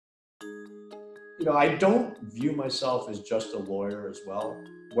I don't view myself as just a lawyer as well.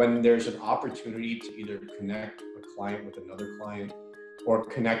 When there's an opportunity to either connect a client with another client or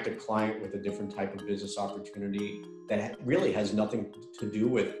connect a client with a different type of business opportunity that really has nothing to do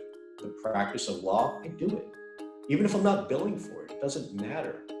with the practice of law, I do it. Even if I'm not billing for it, it doesn't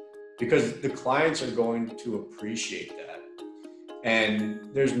matter because the clients are going to appreciate that. And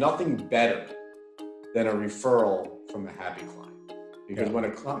there's nothing better than a referral from a happy client. Because when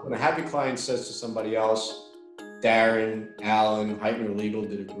a happy client says to somebody else, Darren, Alan, Heitner Legal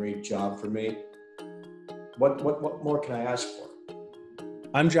did a great job for me, what more can I ask for?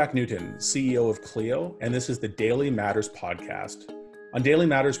 I'm Jack Newton, CEO of Clio, and this is the Daily Matters podcast. On Daily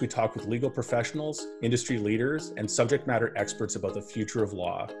Matters, we talk with legal professionals, industry leaders, and subject matter experts about the future of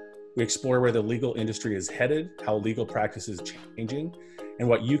law. We explore where the legal industry is headed, how legal practice is changing, and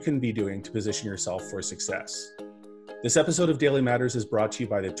what you can be doing to position yourself for success. This episode of Daily Matters is brought to you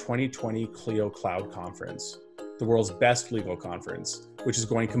by the 2020 Clio Cloud Conference, the world's best legal conference, which is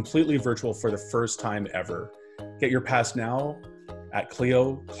going completely virtual for the first time ever. Get your pass now at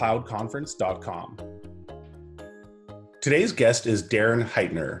cliocloudconference.com. Today's guest is Darren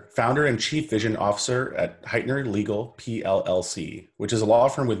Heitner, founder and chief vision officer at Heitner Legal P.L.L.C, which is a law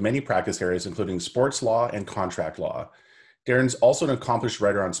firm with many practice areas, including sports law and contract law. Darren's also an accomplished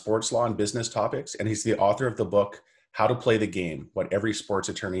writer on sports law and business topics, and he's the author of the book, How to Play the Game, What Every Sports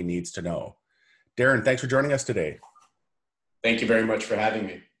Attorney Needs to Know. Darren, thanks for joining us today. Thank you very much for having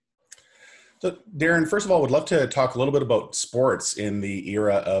me. So Darren, first of all, would love to talk a little bit about sports in the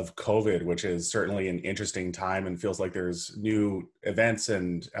era of COVID, which is certainly an interesting time and feels like there's new events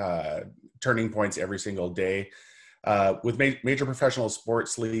and turning points every single day. With major professional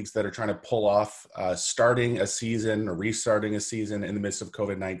sports leagues that are trying to pull off starting a season or restarting a season in the midst of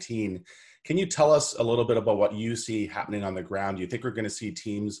COVID-19. Can you tell us a little bit about what you see happening on the ground? Do you think we're going to see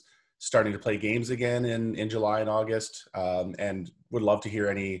teams starting to play games again in July and August? And would love to hear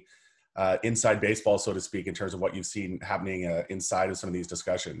any inside baseball, so to speak, in terms of what you've seen happening inside of some of these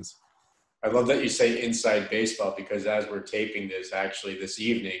discussions. I love that you say inside baseball because as we're taping this, actually this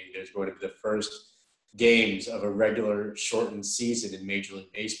evening, there's going to be the first games of a regular shortened season in Major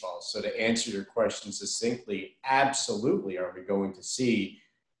League Baseball. So to answer your question succinctly, absolutely are we going to see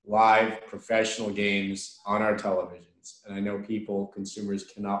live professional games on our televisions. And I know consumers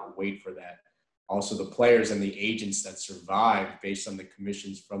cannot wait for that. Also, the players and the agents that survive based on the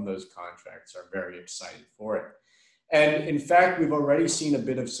commissions from those contracts are very excited for it. And in fact, we've already seen a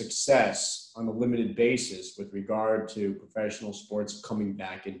bit of success on a limited basis with regard to professional sports coming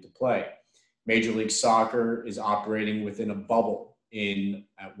back into play. Major League Soccer is operating within a bubble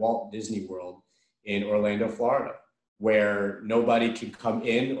at Walt Disney World in Orlando, Florida, where nobody can come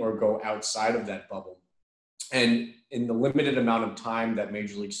in or go outside of that bubble. And in the limited amount of time that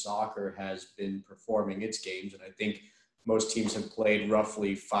Major League Soccer has been performing its games, and I think most teams have played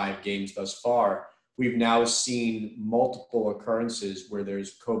roughly 5 games thus far, we've now seen multiple occurrences where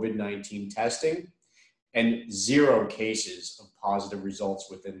there's COVID-19 testing and 0 cases of positive results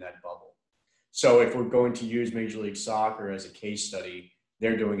within that bubble. So if we're going to use Major League Soccer as a case study,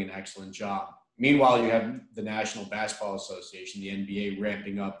 they're doing an excellent job. Meanwhile, you have the National Basketball Association, the NBA,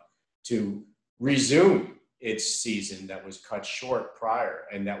 ramping up to resume its season that was cut short prior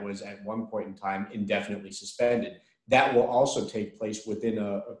and that was at one point in time indefinitely suspended. That will also take place within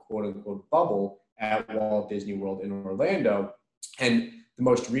a quote-unquote bubble at Walt Disney World in Orlando. And the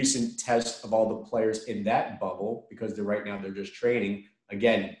most recent test of all the players in that bubble, because right now they're just training,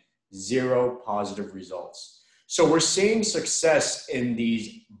 again, 0 positive results. So we're seeing success in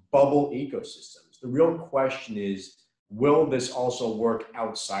these bubble ecosystems. The real question is, will this also work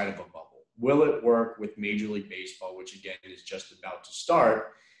outside of a bubble? Will it work with Major League Baseball, which again is just about to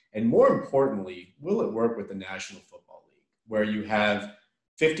start? And more importantly, will it work with the National Football League, where you have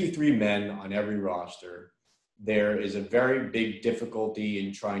 53 men on every roster? There is a very big difficulty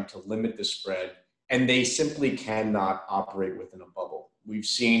in trying to limit the spread, and they simply cannot operate within a bubble. We've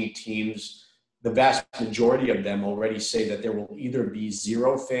seen teams, the vast majority of them already say that there will either be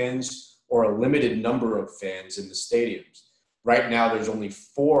 0 fans or a limited number of fans in the stadiums. Right now, there's only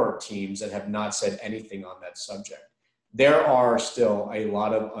 4 teams that have not said anything on that subject. There are still a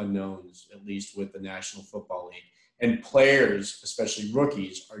lot of unknowns, at least with the National Football League. And players, especially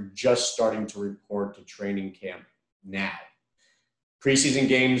rookies, are just starting to report to training camp now. Preseason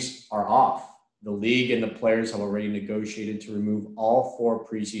games are off. The league and the players have already negotiated to remove all 4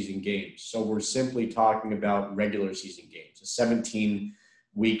 preseason games. So we're simply talking about regular season games, a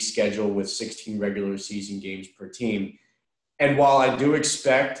 17-week schedule with 16 regular season games per team. And while I do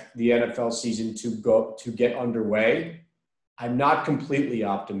expect the NFL season to get underway, I'm not completely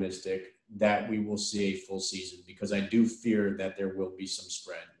optimistic that we will see a full season, because I do fear that there will be some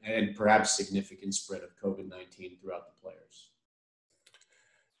spread and perhaps significant spread of COVID-19 throughout the players.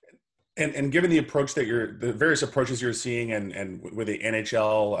 And given the approach that the various approaches you're seeing, and with the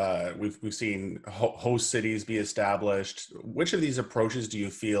NHL, we've seen host cities be established. Which of these approaches do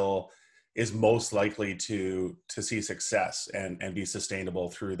you feel is most likely to see success and be sustainable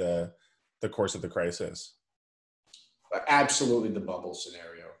through the course of the crisis? Absolutely the bubble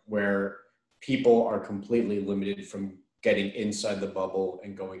scenario, where people are completely limited from getting inside the bubble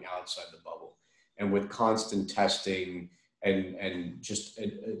and going outside the bubble. And with constant testing and just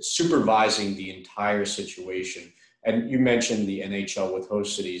supervising the entire situation. And you mentioned the NHL with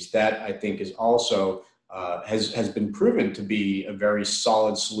host cities. That, I think, is also has been proven to be a very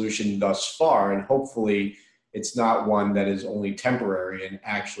solid solution thus far. And hopefully it's not one that is only temporary and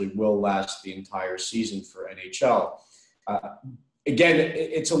actually will last the entire season for NHL. Again,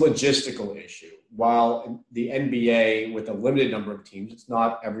 it's a logistical issue. While the NBA, with a limited number of teams, it's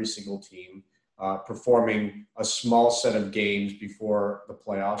not every single team performing a small set of games before the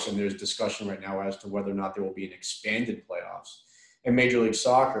playoffs. And there's discussion right now as to whether or not there will be an expanded playoffs. In Major League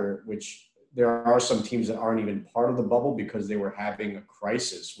Soccer, which there are some teams that aren't even part of the bubble because they were having a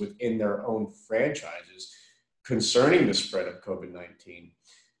crisis within their own franchises concerning the spread of COVID-19.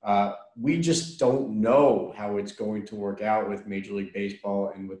 We just don't know how it's going to work out with Major League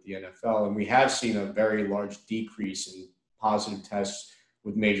Baseball and with the NFL. And we have seen a very large decrease in positive tests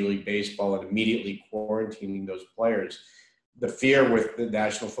with Major League Baseball and immediately quarantining those players. The fear with the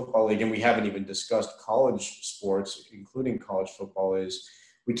National Football League, and we haven't even discussed college sports, including college football, is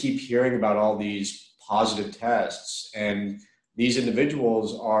we keep hearing about all these positive tests, and these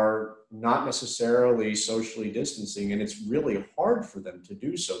individuals are not necessarily socially distancing, and it's really hard for them to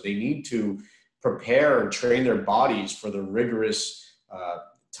do so. They need to prepare and train their bodies for the rigorous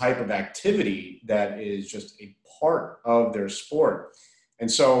type of activity that is just a part of their sport. And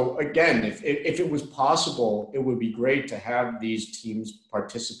so, again, if it was possible, it would be great to have these teams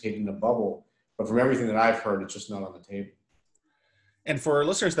participate in the bubble. But from everything that I've heard, it's just not on the table. And for our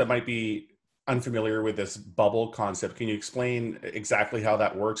listeners that might be unfamiliar with this bubble concept, can you explain exactly how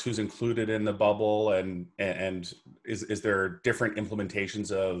that works? Who's included in the bubble, and is there different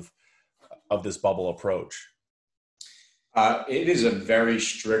implementations of this bubble approach? It is a very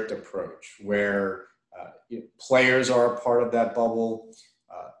strict approach where players are a part of that bubble,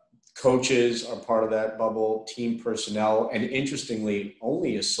 coaches are part of that bubble, team personnel, and interestingly,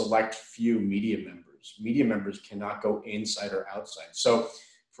 only a select few media members. Media members cannot go inside or outside. So,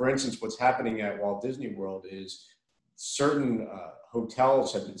 for instance, what's happening at Walt Disney World is certain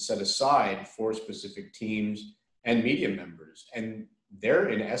hotels have been set aside for specific teams and media members, and they're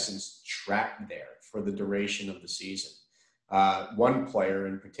in essence trapped there for the duration of the season. One player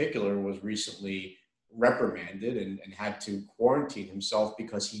in particular was recently reprimanded and had to quarantine himself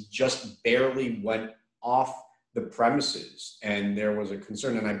because he just barely went off the premises, and there was a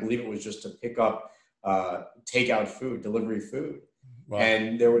concern, and I believe it was just to pick up takeout food, delivery food. Wow.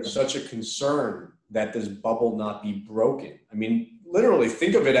 And there was such a concern that this bubble not be broken. I mean, literally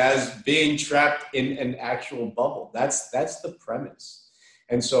think of it as being trapped in an actual bubble. That's the premise.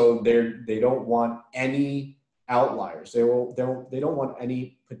 And so they don't want any outliers. They don't want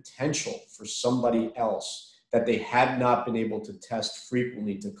any potential for somebody else that they had not been able to test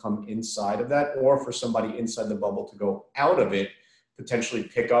frequently to come inside of that, or for somebody inside the bubble to go out of it, potentially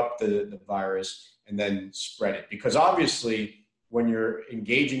pick up the virus and then spread it. Because obviously, when you're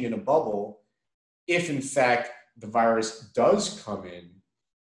engaging in a bubble, if in fact the virus does come in,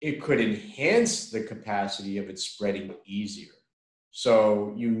 it could enhance the capacity of it spreading easier.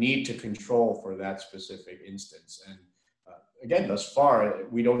 So you need to control for that specific instance. And again, thus far,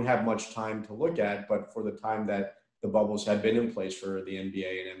 we don't have much time to look at, but for the time that the bubbles have been in place for the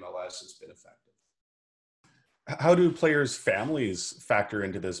NBA and MLS, it's been effective. How do players' families factor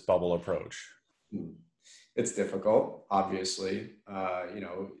into this bubble approach? It's difficult, obviously.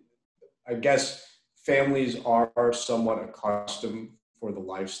 I guess families are somewhat accustomed for the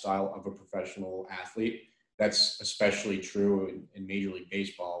lifestyle of a professional athlete. That's especially true in Major League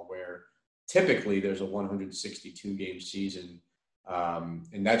Baseball, where typically there's a 162-game season,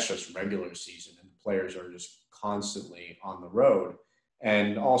 and that's just regular season, and players are just constantly on the road.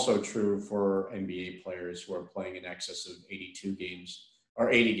 And also true for NBA players who are playing in excess of 82 games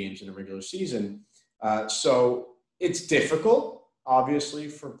or 80 games in a regular season. So it's difficult, obviously,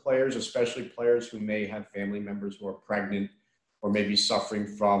 for players, especially players who may have family members who are pregnant or maybe suffering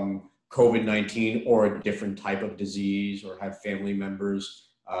from COVID-19 or a different type of disease, or have family members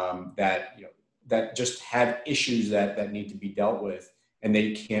that just have issues that need to be dealt with. and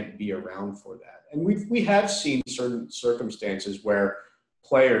they can't be around for that. And we have seen certain circumstances where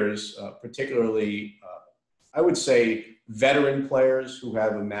players, particularly, I would say veteran players who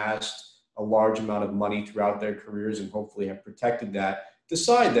have amassed a large amount of money throughout their careers and hopefully have protected that,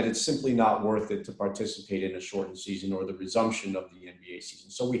 decide that it's simply not worth it to participate in a shortened season or the resumption of the NBA season.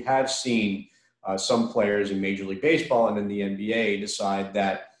 So we have seen some players in Major League Baseball and in the NBA decide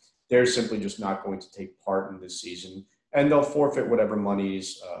that they're simply just not going to take part in this season, and they'll forfeit whatever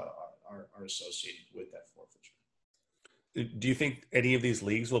monies are associated with that forfeiture. Do you think any of these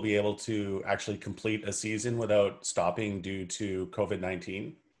leagues will be able to actually complete a season without stopping due to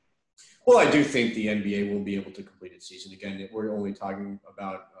COVID-19? Well, I do think the NBA will be able to complete its season. Again, we're only talking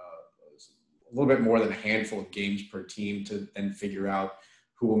about a little bit more than a handful of games per team to then figure out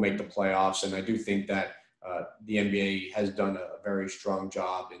who will make the playoffs. And I do think that the NBA has done a very strong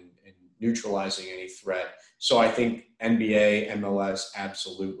job in neutralizing any threat. So I think NBA, MLS,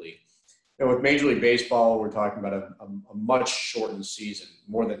 absolutely. You know, with Major League Baseball, we're talking about a much shortened season.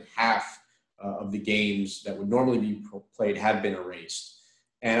 More than half of the games that would normally be played have been erased.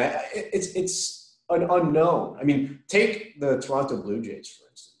 And it's an unknown. I mean, take the Toronto Blue Jays, for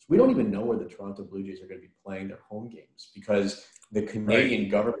instance. We don't even know where the Toronto Blue Jays are going to be playing their home games because the Canadian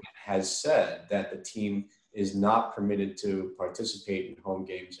government has said that the team is not permitted to participate in home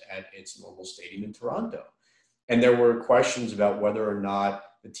games at its normal stadium in Toronto. And there were questions about whether or not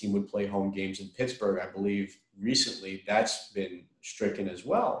the team would play home games in Pittsburgh. I believe recently that's been stricken as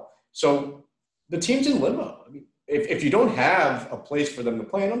well. So the team's in limbo. I mean, if you don't have a place for them to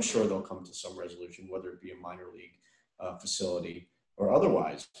play, and I'm sure they'll come to some resolution, whether it be a minor league facility or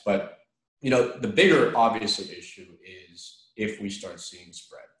otherwise. But, you know, the bigger, obviously, issue is if we start seeing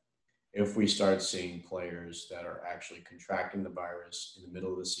spread, if we start seeing players that are actually contracting the virus in the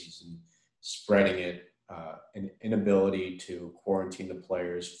middle of the season, spreading it, an inability to quarantine the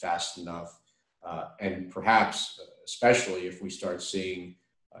players fast enough, and perhaps, especially if we start seeing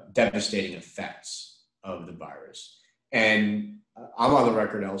devastating effects of the virus. And I'm on the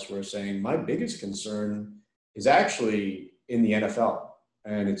record elsewhere saying my biggest concern is actually in the NFL,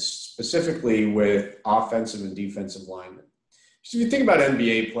 and it's specifically with offensive and defensive linemen. So if you think about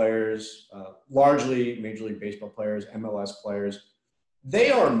NBA players, largely Major League Baseball players, MLS players,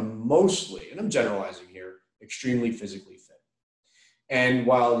 they are mostly, and I'm generalizing here, extremely physically fit. And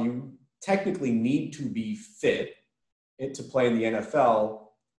while you technically need to be fit to play in the NFL,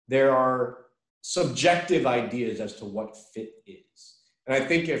 there are subjective ideas as to what fit is. And I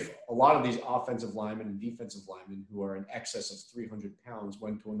think if a lot of these offensive linemen and defensive linemen who are in excess of 300 pounds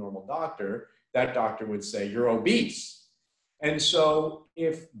went to a normal doctor, that doctor would say, you're obese. And so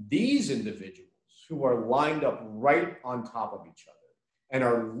if these individuals who are lined up right on top of each other and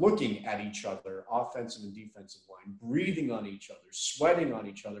are looking at each other, offensive and defensive line, breathing on each other, sweating on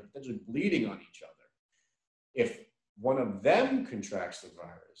each other, potentially bleeding on each other, if one of them contracts the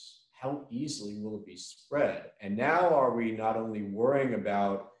virus, how easily will it be spread? And now are we not only worrying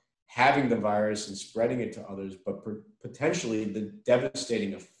about having the virus and spreading it to others, but potentially the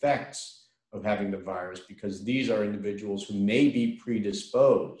devastating effects of having the virus, because these are individuals who may be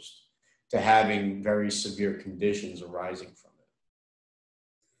predisposed to having very severe conditions arising from it.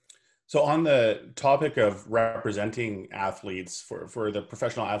 So on the topic of representing athletes, for the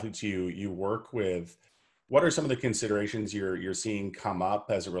professional athletes you work with, what are some of the considerations you're seeing come up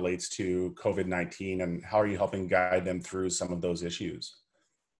as it relates to COVID-19, and how are you helping guide them through some of those issues?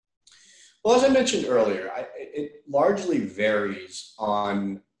 Well, as I mentioned earlier, it largely varies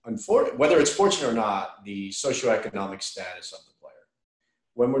on whether it's fortunate or not, the socioeconomic status of the player.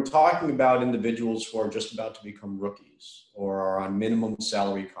 When we're talking about individuals who are just about to become rookies or are on minimum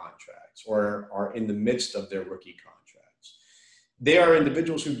salary contracts or are in the midst of their rookie contracts, they are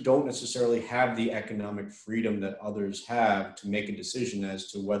individuals who don't necessarily have the economic freedom that others have to make a decision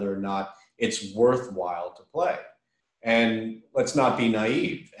as to whether or not it's worthwhile to play. And let's not be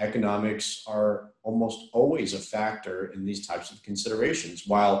naive. Economics are almost always a factor in these types of considerations.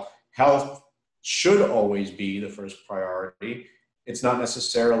 While health should always be the first priority, it's not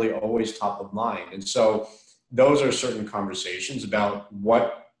necessarily always top of mind. And so those are certain conversations about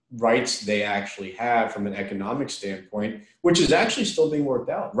what rights they actually have from an economic standpoint, which is actually still being worked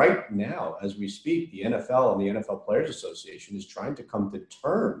out. Right now, as we speak, the NFL and the NFL Players Association is trying to come to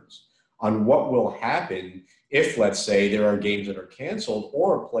terms on what will happen if, let's say, there are games that are canceled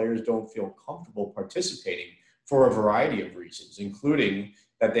or players don't feel comfortable participating for a variety of reasons, including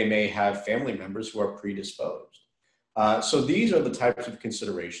that they may have family members who are predisposed. So these are the types of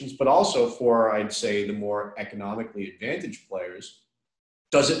considerations, but also for, I'd say, the more economically advantaged players,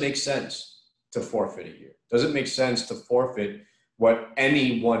 does it make sense to forfeit a year? Does it make sense to forfeit what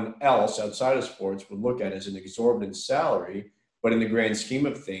anyone else outside of sports would look at as an exorbitant salary, but in the grand scheme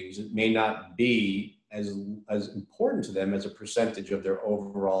of things, it may not be as important to them as a percentage of their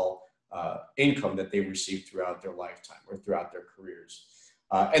overall income that they receive throughout their lifetime or throughout their careers.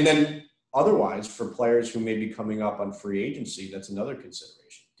 And then otherwise, for players who may be coming up on free agency, that's another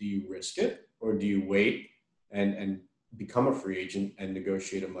consideration. Do you risk it, or do you wait and become a free agent and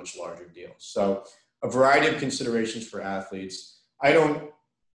negotiate a much larger deal? So a variety of considerations for athletes. I don't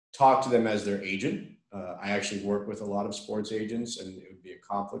talk to them as their agent. I actually work with a lot of sports agents, and it would be a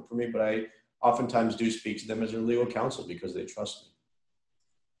conflict for me, but I oftentimes do speak to them as their legal counsel because they trust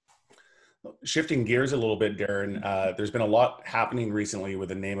me. Shifting gears a little bit, Darren, there's been a lot happening recently with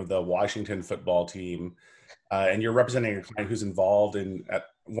the name of the Washington football team, and you're representing a client who's involved in at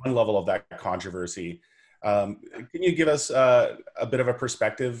one level of that controversy. Can you give us a bit of a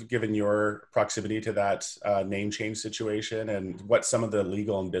perspective, given your proximity to that name change situation, and what some of the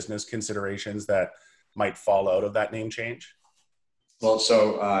legal and business considerations that might fall out of that name change? Well,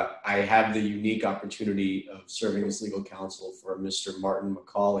 so I have the unique opportunity of serving as legal counsel for Mr. Martin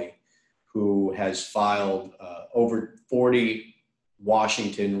McCauley, who has filed over 40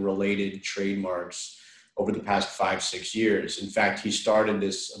 Washington-related trademarks over the past 5-6 years. In fact, he started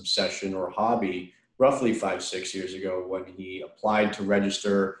this obsession or hobby roughly 5-6 years ago when he applied to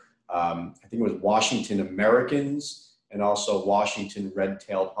register, I think it was Washington Americans and also Washington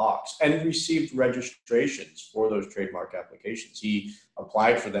Red-Tailed Hawks, and received registrations for those trademark applications. He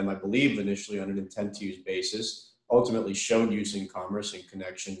applied for them, I believe, initially on an intent-to-use basis, ultimately showed use in commerce in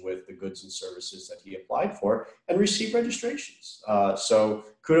connection with the goods and services that he applied for, and received registrations. So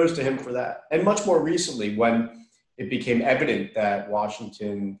kudos to him for that. And much more recently, when it became evident that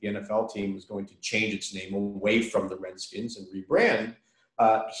Washington, the NFL team, was going to change its name away from the Redskins and rebrand,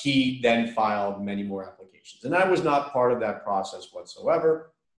 he then filed many more applications. And I was not part of that process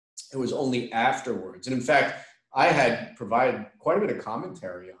whatsoever. It was only afterwards. And in fact, I had provided quite a bit of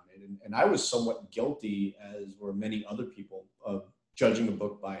commentary on it. And I was somewhat guilty, as were many other people, of judging a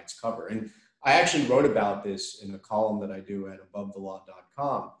book by its cover. And I actually wrote about this in a column that I do at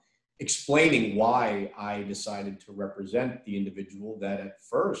abovethelaw.com, explaining why I decided to represent the individual that at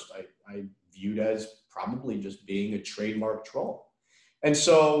first I viewed as probably just being a trademark troll. And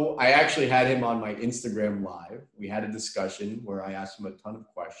so I actually had him on my Instagram Live. We had a discussion where I asked him a ton of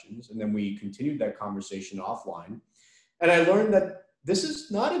questions, and then we continued that conversation offline. And I learned that this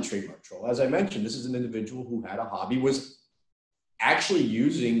is not a trademark troll. As I mentioned, this is an individual who had a hobby, was actually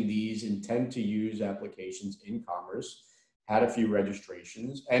using these intent-to-use applications in commerce, had a few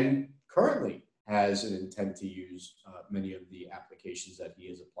registrations, and currently has an intent to use many of the applications that he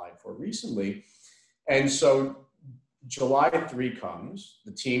has applied for recently. And so July 3 comes,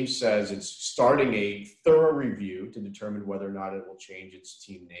 the team says it's starting a thorough review to determine whether or not it will change its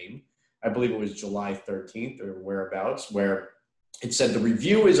team name. I believe it was July 13th or whereabouts, where it said the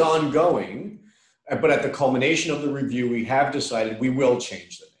review is ongoing, but at the culmination of the review, we have decided we will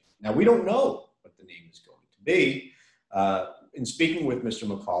change the name. Now, we don't know what the name is going to be. In speaking with Mr.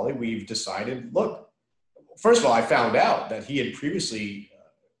 McCauley, we've decided, look, first of all, I found out that he had previously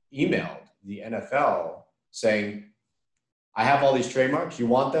emailed the NFL saying, I have all these trademarks. You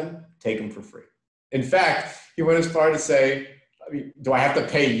want them? Take them for free. In fact, he went as far to say, I mean, do I have to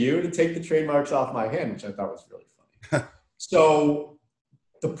pay you to take the trademarks off my hand? Which I thought was really funny. So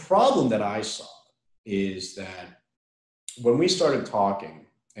the problem that I saw is that when we started talking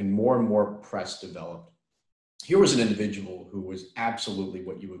and more press developed, here was an individual who was absolutely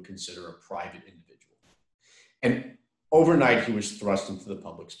what you would consider a private individual. And overnight, he was thrust into the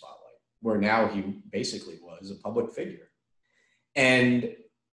public spotlight, where now he basically was a public figure. And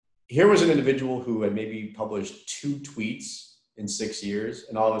here was an individual who had maybe published 2 tweets in 6 years,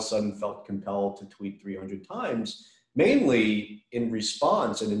 and all of a sudden felt compelled to tweet 300 times, mainly in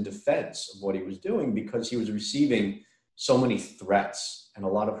response and in defense of what he was doing, because he was receiving so many threats and a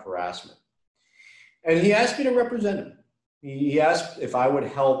lot of harassment. And he asked me to represent him. He asked if I would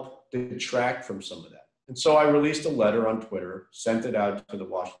help detract from some of that. And so I released a letter on Twitter, sent it out to the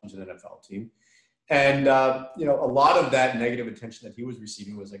Washington NFL team. And, a lot of that negative attention that he was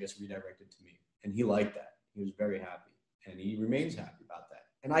receiving was, I guess, redirected to me. And he liked that. He was very happy. And he remains happy about that.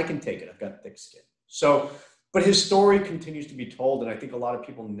 And I can take it. I've got thick skin. So, but his story continues to be told. And I think a lot of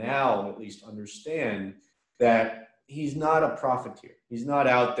people now at least understand that he's not a profiteer. He's not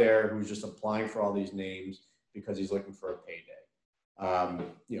out there who's just applying for all these names because he's looking for a payday.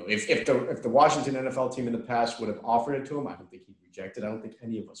 If the Washington NFL team in the past would have offered it to him, I don't think he'd reject it. I don't think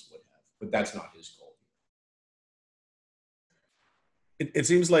any of us would have. But that's not his goal. It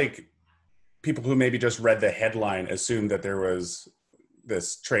seems like people who maybe just read the headline assumed that there was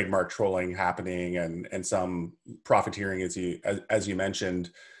this trademark trolling happening and some profiteering, as you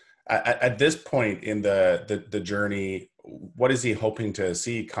mentioned. At this point in the journey, what is he hoping to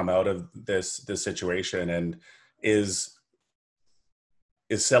see come out of this situation? And is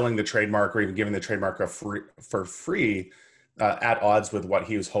selling the trademark or even giving the trademark for free at odds with what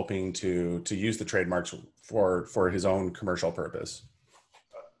he was hoping to use the trademarks for his own commercial purpose?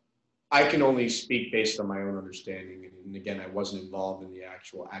 I can only speak based on my own understanding. And again, I wasn't involved in the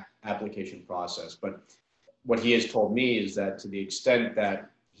actual application process. But what he has told me is that to the extent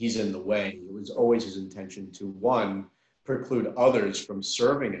that he's in the way, it was always his intention to, one, preclude others from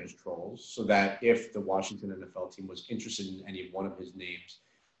serving as trolls, so that if the Washington NFL team was interested in any one of his names,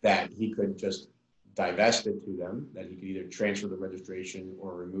 that he could just divest it to them, that he could either transfer the registration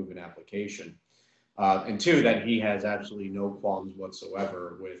or remove an application. And two, that he has absolutely no qualms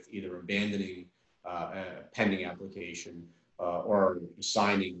whatsoever with either abandoning a pending application or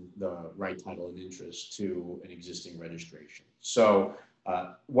assigning the right title and interest to an existing registration. So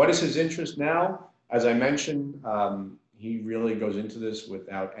what is his interest now? As I mentioned, he really goes into this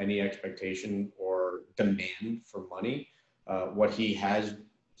without any expectation or demand for money. What he has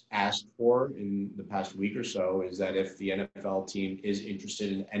asked for in the past week or so is that if the NFL team is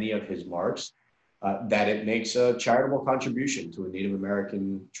interested in any of his marks, that it makes a charitable contribution to a Native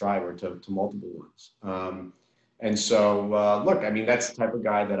American tribe or to multiple ones. And so, look, I mean, that's the type of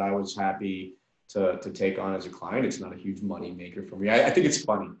guy that I was happy to take on as a client. It's not a huge money maker for me. I think it's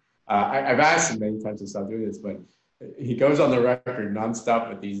funny. I've asked him many times to stop doing this, but he goes on the record nonstop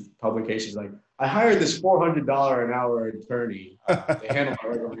with these publications like, I hired this $400 an hour attorney to handle my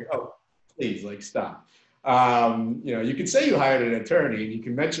work. I'm like, oh, please, like, stop. You can say you hired an attorney and you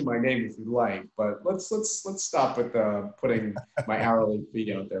can mention my name if you like, but let's stop with putting my hourly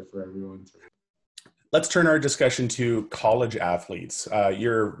fee out there for everyone to. Let's turn our discussion to college athletes.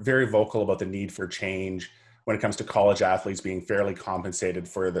 You're very vocal about the need for change when it comes to college athletes being fairly compensated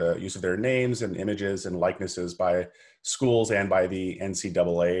for the use of their names and images and likenesses by schools and by the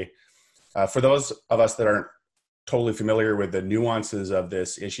NCAA. For those of us that aren't totally familiar with the nuances of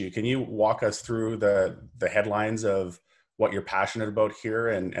this issue, can you walk us through the headlines of what you're passionate about here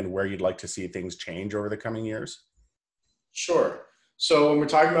and where you'd like to see things change over the coming years? Sure. So when we're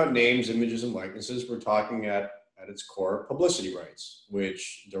talking about names, images, and likenesses, we're talking at its core publicity rights,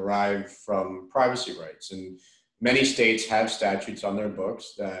 which derive from privacy rights. And many states have statutes on their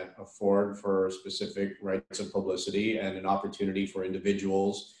books that afford for specific rights of publicity and an opportunity for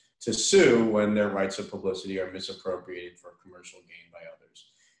individuals to sue when their rights of publicity are misappropriated for commercial gain by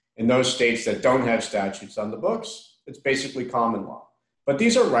others. In those states that don't have statutes on the books, it's basically common law. But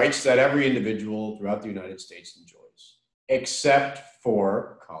these are rights that every individual throughout the United States enjoys, except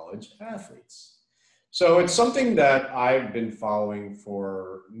for college athletes. So it's something that I've been following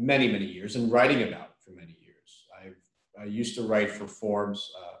for many, many years and writing about for many years. I used to write for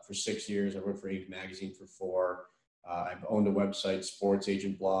Forbes for 6 years. I wrote for Inc. magazine for 4. I've owned a website, Sports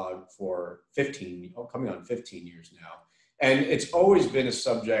Agent Blog, for coming on 15 years now. And it's always been a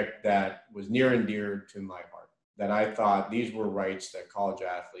subject that was near and dear to my heart, that I thought these were rights that college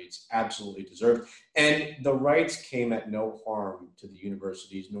athletes absolutely deserved. And the rights came at no harm to the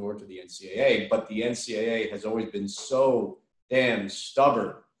universities nor to the NCAA, but the NCAA has always been so damn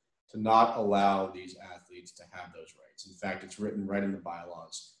stubborn to not allow these athletes to have those rights. In fact, it's written right in the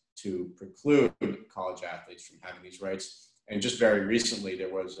bylaws to preclude college athletes from having these rights. And just very recently, there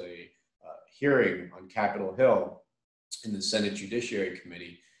was a hearing on Capitol Hill in the Senate Judiciary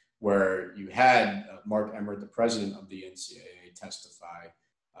Committee where you had Mark Emmert, the president of the NCAA, testify.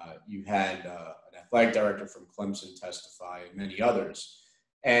 You had an athletic director from Clemson testify, and many others.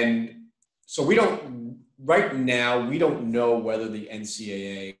 And so right now, we don't know whether the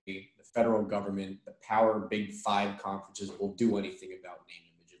NCAA, the federal government, the Power Big Five conferences will do anything about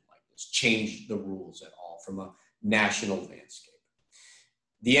name, image, and likeness, change the rules at all from a national landscape.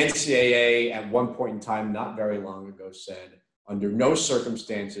 The NCAA at one point in time, not very long ago, said, under no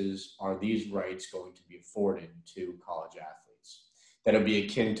circumstances are these rights going to be afforded to college athletes. That would be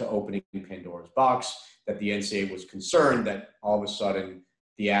akin to opening Pandora's box, that the NCAA was concerned that all of a sudden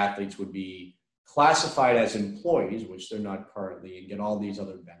the athletes would be classified as employees, which they're not currently, and get all these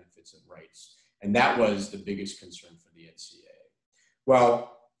other benefits and rights. And that was the biggest concern for the NCAA.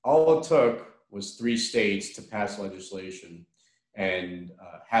 Well, all it took was 3 states to pass legislation and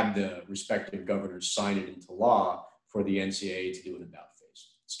have the respective governors sign it into law for the NCAA to do an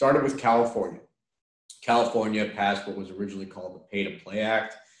about-face. It started with California. California passed what was originally called the Pay to Play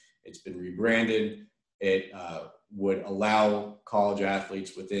Act. It's been rebranded. It would allow college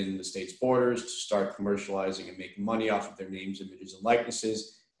athletes within the state's borders to start commercializing and making money off of their names, images, and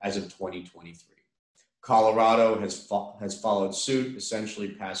likenesses as of 2023. Colorado has followed suit, essentially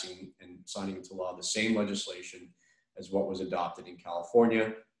passing and signing into law the same legislation as what was adopted in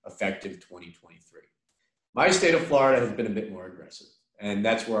California, effective 2023. My state of Florida has been a bit more aggressive, and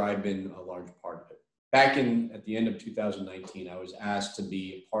that's where I've been a large part of it. Back at the end of 2019, I was asked to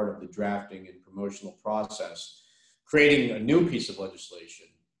be a part of the drafting and promotional process, creating a new piece of legislation,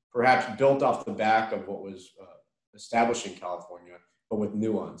 perhaps built off the back of what was established in California, but with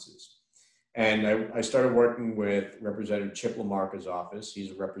nuances. And I started working with Representative Chip LaMarca's office.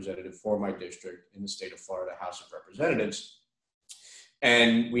 He's a representative for my district in the state of Florida House of Representatives.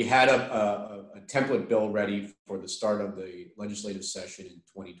 And we had a template bill ready for the start of the legislative session in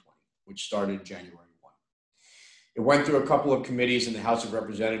 2020, which started January 1. It went through a couple of committees in the House of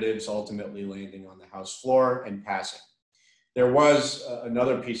Representatives, ultimately landing on the House floor and passing. There was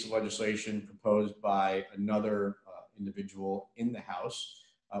another piece of legislation proposed by another individual in the House,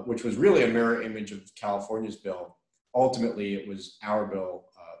 which was really a mirror image of California's bill. Ultimately, it was our bill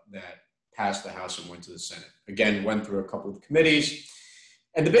that passed the House and went to the Senate. Again, went through a couple of committees.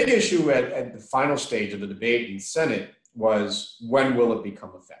 And the big issue at the final stage of the debate in the Senate was, when will it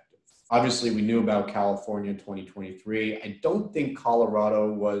become effective? Obviously, we knew about California in 2023. I don't think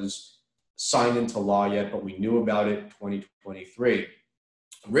Colorado was signed into law yet, but we knew about it in 2023.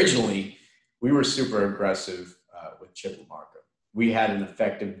 Originally, we were super aggressive with Chip LaMarca. We had an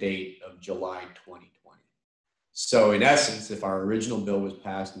effective date of July 2020. So in essence, if our original bill was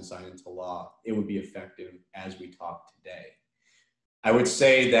passed and signed into law, it would be effective as we talk today. I would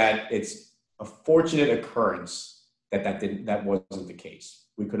say that it's a fortunate occurrence that wasn't the case.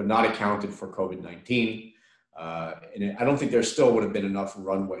 We could have not accounted for COVID-19. And I don't think there still would have been enough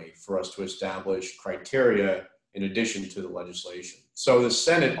runway for us to establish criteria in addition to the legislation. So the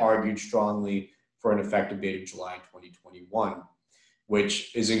Senate argued strongly for an effective date of July 2021,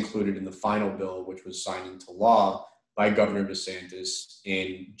 which is included in the final bill, which was signed into law by Governor DeSantis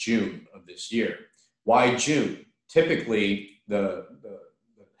in June of this year. Why June? Typically, the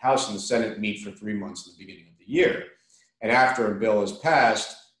House and the Senate meet for 3 months in the beginning of the year. And after a bill is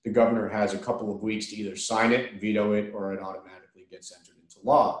passed, the governor has a couple of weeks to either sign it, veto it, or it automatically gets entered into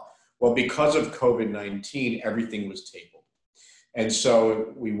law. Well, because of COVID-19, everything was tabled. And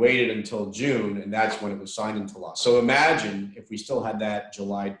so we waited until June, and that's when it was signed into law. So imagine if we still had that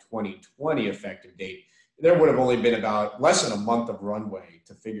July 2020 effective date, there would have only been about less than a month of runway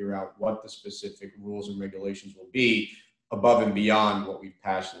to figure out what the specific rules and regulations will be above and beyond what we've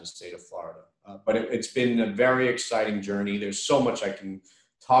passed in the state of Florida. But it's been a very exciting journey. There's so much I can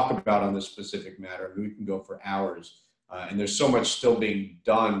talk about on this specific matter. We can go for hours. And there's so much still being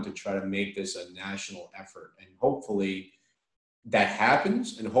done to try to make this a national effort. And hopefully that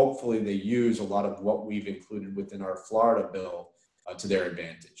happens, and hopefully they use a lot of what we've included within our Florida bill to their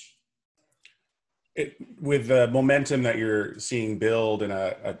advantage. With the momentum that you're seeing build in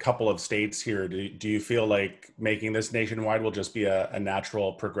a couple of states here, do you feel like making this nationwide will just be a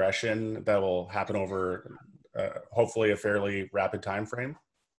natural progression that will happen over hopefully a fairly rapid time frame?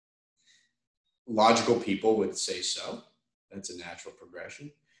 Logical people would say so. That's a natural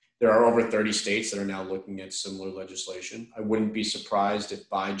progression. There are over 30 states that are now looking at similar legislation. I wouldn't be surprised if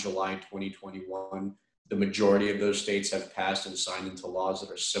by July 2021, the majority of those states have passed and signed into laws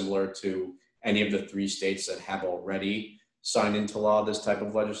that are similar to any of the 3 states that have already signed into law this type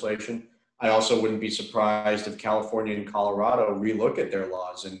of legislation. I also wouldn't be surprised if California and Colorado relook at their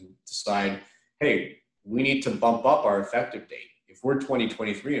laws and decide, hey, we need to bump up our effective date. If we're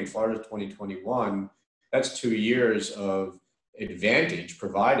 2023 and Florida's 2021, that's 2 years of advantage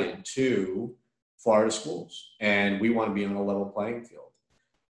provided to Florida schools. And we want to be on a level playing field.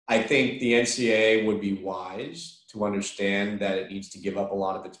 I think the NCAA would be wise to understand that it needs to give up a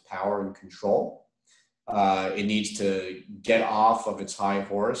lot of its power and control. It needs to get off of its high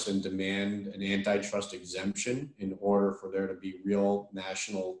horse and demand an antitrust exemption in order for there to be real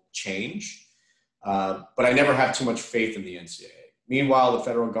national change. But I never have too much faith in the NCAA. Meanwhile, the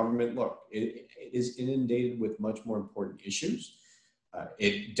federal government, look, it is inundated with much more important issues.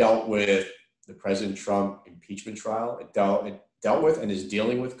 It dealt with the President Trump impeachment trial. It dealt with and is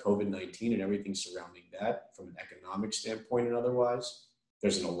dealing with COVID-19 and everything surrounding that from an economic standpoint and otherwise.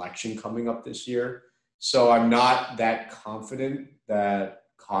 There's an election coming up this year. So I'm not that confident that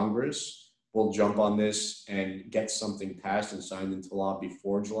Congress will jump on this and get something passed and signed into law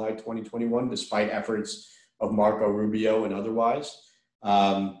before July 2021, despite efforts of Marco Rubio and otherwise.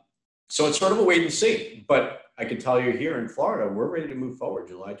 So it's sort of a wait and see. But I can tell you here in Florida, we're ready to move forward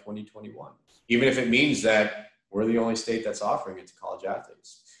July 2021, even if it means that we're the only state that's offering it to college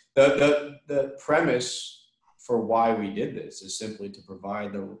athletes. The premise for why we did this is simply to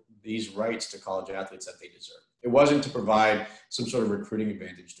provide these rights to college athletes that they deserve. It wasn't to provide some sort of recruiting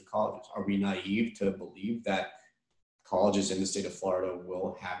advantage to colleges. Are we naive to believe that colleges in the state of Florida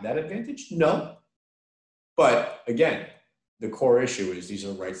will have that advantage? No. But again, the core issue is these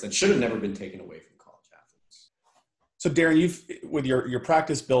are rights that should have never been taken away from college athletes. So Darren, you've, with your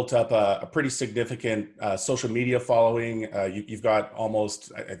practice, built up a pretty significant social media following. You've got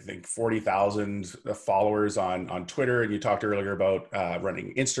almost, I think, 40,000 followers on Twitter, and you talked earlier about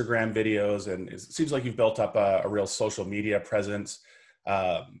running Instagram videos, and it seems like you've built up a real social media presence.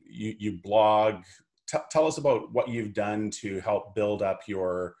 You blog. Tell us about what you've done to help build up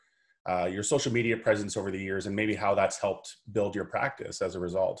your social media presence over the years, and maybe how that's helped build your practice as a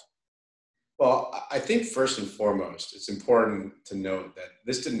result. Well, I think first and foremost, it's important to note that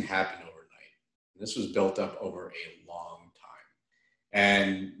this didn't happen overnight. This was built up over a long time.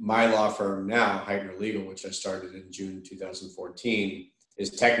 And my law firm now, Heitner Legal, which I started in June 2014, is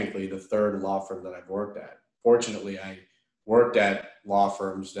technically the third law firm that I've worked at. Fortunately, I worked at law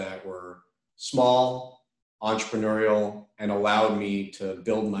firms that were small, entrepreneurial, and allowed me to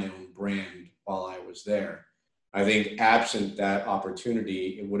build my own brand while I was there. I think absent that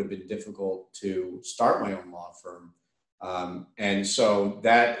opportunity, it would have been difficult to start my own law firm. And so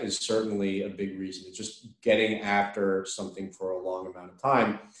that is certainly a big reason. It's just getting after something for a long amount of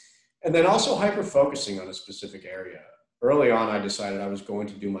time. And then also hyper-focusing on a specific area. Early on, I decided I was going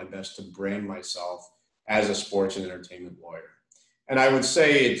to do my best to brand myself as a sports and entertainment lawyer. And I would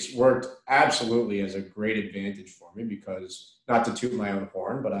say it's worked absolutely as a great advantage for me because, not to toot my own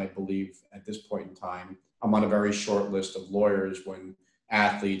horn, but I believe at this point in time, I'm on a very short list of lawyers when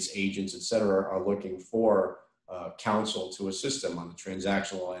athletes, agents, et cetera, are looking for counsel to assist them on the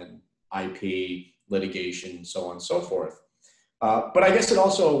transactional end, IP, litigation, so on and so forth. But I guess it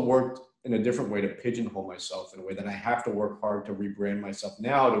also worked in a different way to pigeonhole myself in a way that I have to work hard to rebrand myself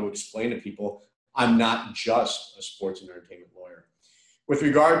now to explain to people I'm not just a sports and entertainment lawyer. With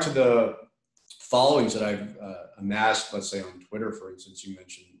regard to the followings that I've amassed, let's say on Twitter, for instance, you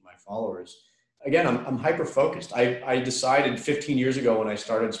mentioned my followers. Again, I'm hyper-focused. I decided 15 years ago when I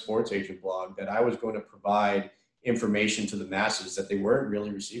started Sports Agent Blog that I was going to provide information to the masses that they weren't really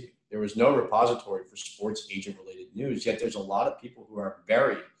receiving. There was no repository for sports agent-related news, yet there's a lot of people who are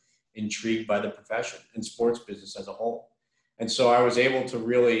very intrigued by the profession and sports business as a whole. And so I was able to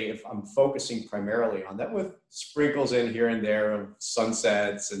really, if I'm focusing primarily on that with sprinkles in here and there of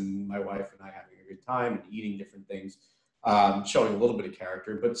sunsets and my wife and I having a good time and eating different things, showing a little bit of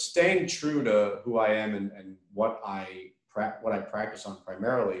character, but staying true to who I am and what I practice on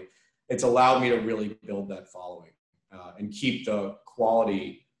primarily, it's allowed me to really build that following and keep the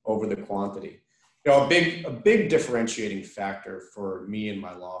quality over the quantity. You know, a big differentiating factor for me and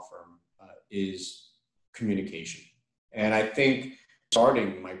my law firm is communication. And I think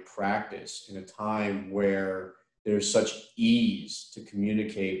starting my practice in a time where there's such ease to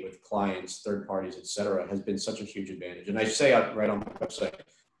communicate with clients, third parties, et cetera, has been such a huge advantage. And I say right on my website,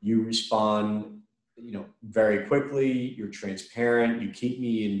 you respond, very quickly, you're transparent, you keep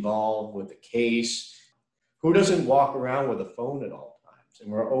me involved with the case. Who doesn't walk around with a phone at all times?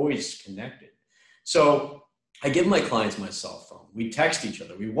 And we're always connected. So I give my clients my cell phone. We text each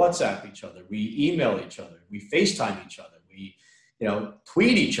other, we WhatsApp each other, we email each other, we FaceTime each other, we,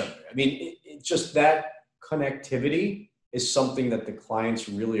 tweet each other. I mean, it's just that connectivity is something that the clients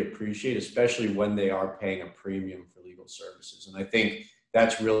really appreciate, especially when they are paying a premium for legal services. And I think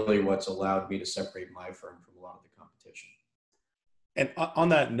that's really what's allowed me to separate my firm from a lot of the competition. And on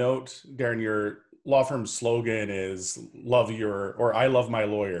that note, Darren, your law firm's slogan is I love my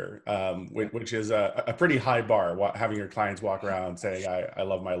lawyer, which is a pretty high bar, having your clients walk around saying, I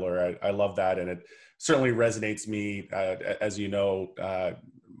love my lawyer. I love that. And it certainly resonates me. As you know,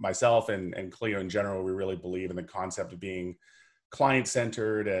 myself and Cleo in general, we really believe in the concept of being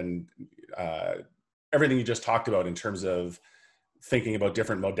client-centered and everything you just talked about in terms of thinking about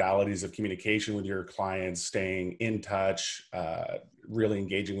different modalities of communication with your clients, staying in touch, really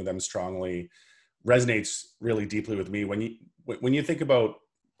engaging with them strongly, resonates really deeply with me. When you think about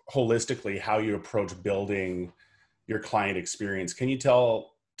holistically how you approach building your client experience, can you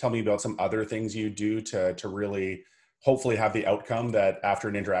tell me about some other things you do to really hopefully have the outcome that after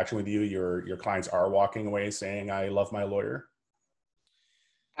an interaction with you, your clients are walking away saying, I love my lawyer?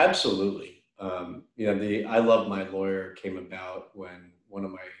 Absolutely. The I love my lawyer came about when one of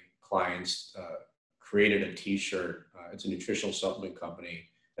my clients created a t-shirt. It's a nutritional supplement company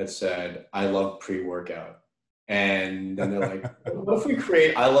that said, I love pre-workout. And then they're like, what if we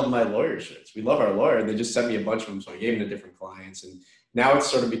create I Love My Lawyer shirts? We love our lawyer. And they just sent me a bunch of them. So I gave them to different clients. And now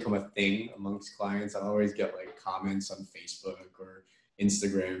it's sort of become a thing amongst clients. I always get like comments on Facebook or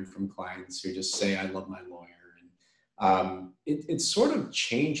Instagram from clients who just say, I love my lawyer. And it's sort of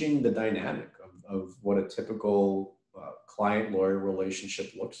changing the dynamic of what a typical client-lawyer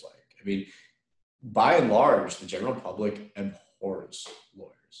relationship looks like. I mean, by and large, the general public abhors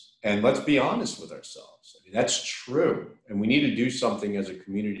lawyers. And let's be honest with ourselves. I mean, that's true. And we need to do something as a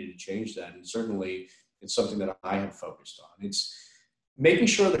community to change that. And certainly it's something that I have focused on. It's making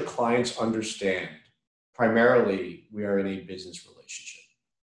sure that clients understand, primarily, we are in a business relationship.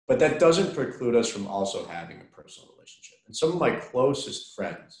 But that doesn't preclude us from also having a personal relationship. And some of my closest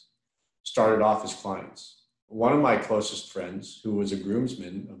friends started off as clients. One of my closest friends, who was a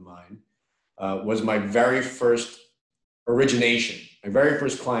groomsman of mine, was my very first origination, my very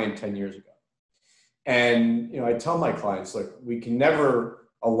first client 10 years ago. And, I tell my clients, look, we can never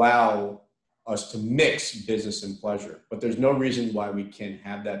allow us to mix business and pleasure, but there's no reason why we can't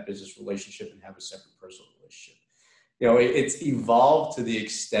have that business relationship and have a separate personal relationship. It's evolved to the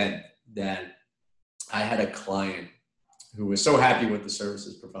extent that I had a client who was so happy with the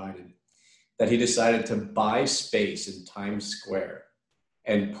services provided that he decided to buy space in Times Square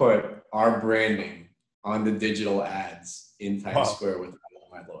and put our branding on the digital ads in Times Square with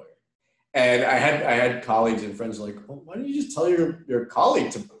my lawyer. And I had colleagues and friends like, well, why don't you just tell your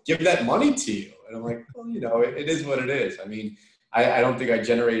colleague to give that money to you? And I'm like, well, it is what it is. I mean, I don't think I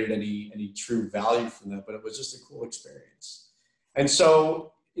generated any true value from that, but it was just a cool experience. And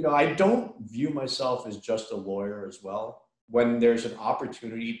so, I don't view myself as just a lawyer as well. When there's an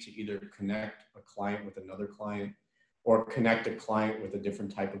opportunity to either connect a client with another client or connect a client with a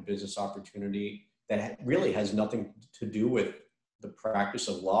different type of business opportunity that really has nothing to do with the practice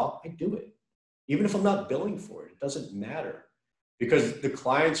of law, I do it. Even if I'm not billing for it, it doesn't matter because the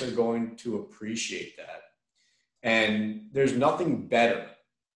clients are going to appreciate that. And there's nothing better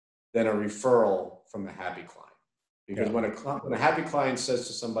than a referral from a happy client. Because when a happy client says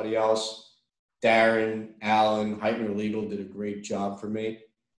to somebody else, Darren, Alan, Heitner Legal did a great job for me,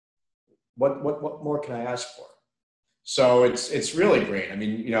 what more can I ask for? So it's really great. I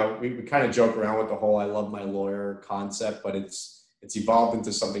mean, we kind of joke around with the whole I love my lawyer concept, but it's evolved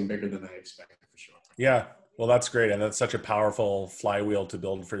into something bigger than I expected for sure. Yeah, well, that's great. And that's such a powerful flywheel to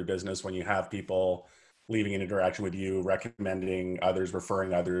build for your business when you have people leaving an interaction with you, recommending others,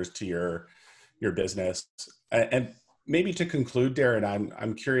 referring others to your business. And maybe to conclude, Darren,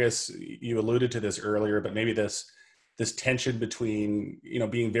 I'm curious, you alluded to this earlier, but maybe this tension between,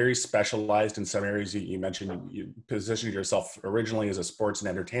 being very specialized in some areas. You mentioned you positioned yourself originally as a sports and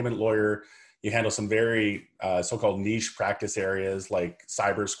entertainment lawyer. You handle some very so-called niche practice areas like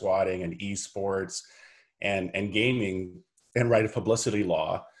cyber squatting and esports and gaming and right of publicity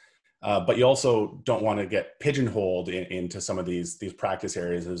law. But you also don't want to get pigeonholed into some of these practice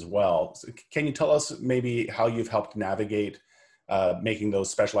areas as well. So can you tell us maybe how you've helped navigate making those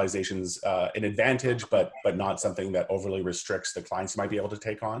specializations an advantage, but not something that overly restricts the clients you might be able to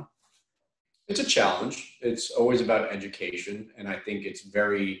take on? It's a challenge. It's always about education. And I think it's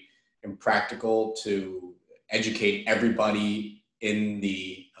very impractical to educate everybody in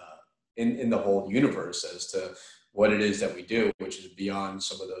the whole universe as to what it is that we do, which is beyond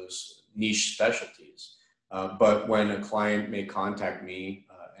some of those niche specialties. But when a client may contact me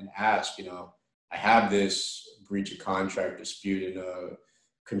and ask, I have this breach of contract dispute in a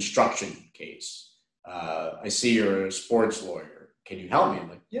construction case. I see you're a sports lawyer. Can you help me? I'm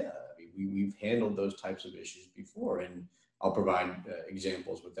like, yeah, we've handled those types of issues before. And I'll provide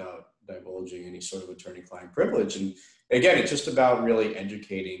examples without divulging any sort of attorney-client privilege. And again, it's just about really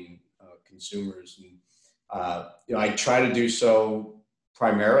educating consumers. And I try to do so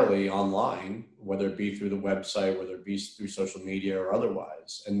primarily online, whether it be through the website, whether it be through social media or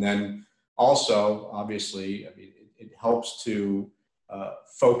otherwise. And then also, obviously, it helps to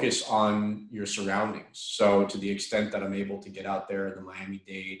focus on your surroundings. So to the extent that I'm able to get out there in the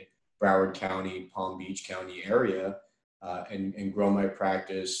Miami-Dade, Broward County, Palm Beach County area, and grow my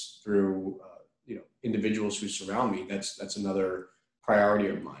practice through individuals who surround me. That's another priority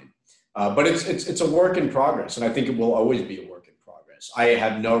of mine. But it's a work in progress, and I think it will always be a work in progress. I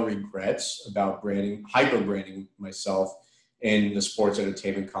have no regrets about hyper branding myself in the sports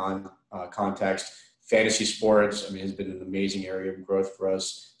entertainment context. Fantasy sports, has been an amazing area of growth for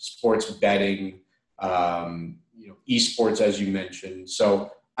us. Sports betting, esports, as you mentioned.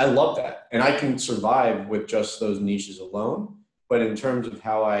 So I love that. And I can survive with just those niches alone. But in terms of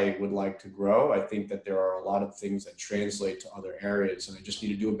how I would like to grow, I think that there are a lot of things that translate to other areas. And I just need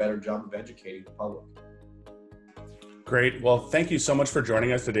to do a better job of educating the public. Great. Well, thank you so much for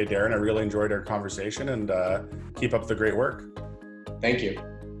joining us today, Darren. I really enjoyed our conversation, and keep up the great work. Thank you.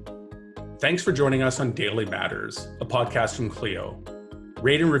 Thanks for joining us on Daily Matters, a podcast from Clio.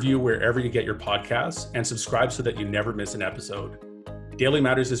 Rate and review wherever you get your podcasts and subscribe so that you never miss an episode. Daily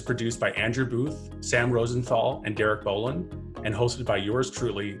Matters is produced by Andrew Booth, Sam Rosenthal, and Derek Boland, and hosted by yours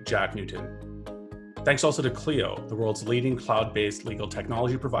truly, Jack Newton. Thanks also to Clio, the world's leading cloud-based legal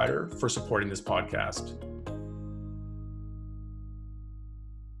technology provider, for supporting this podcast.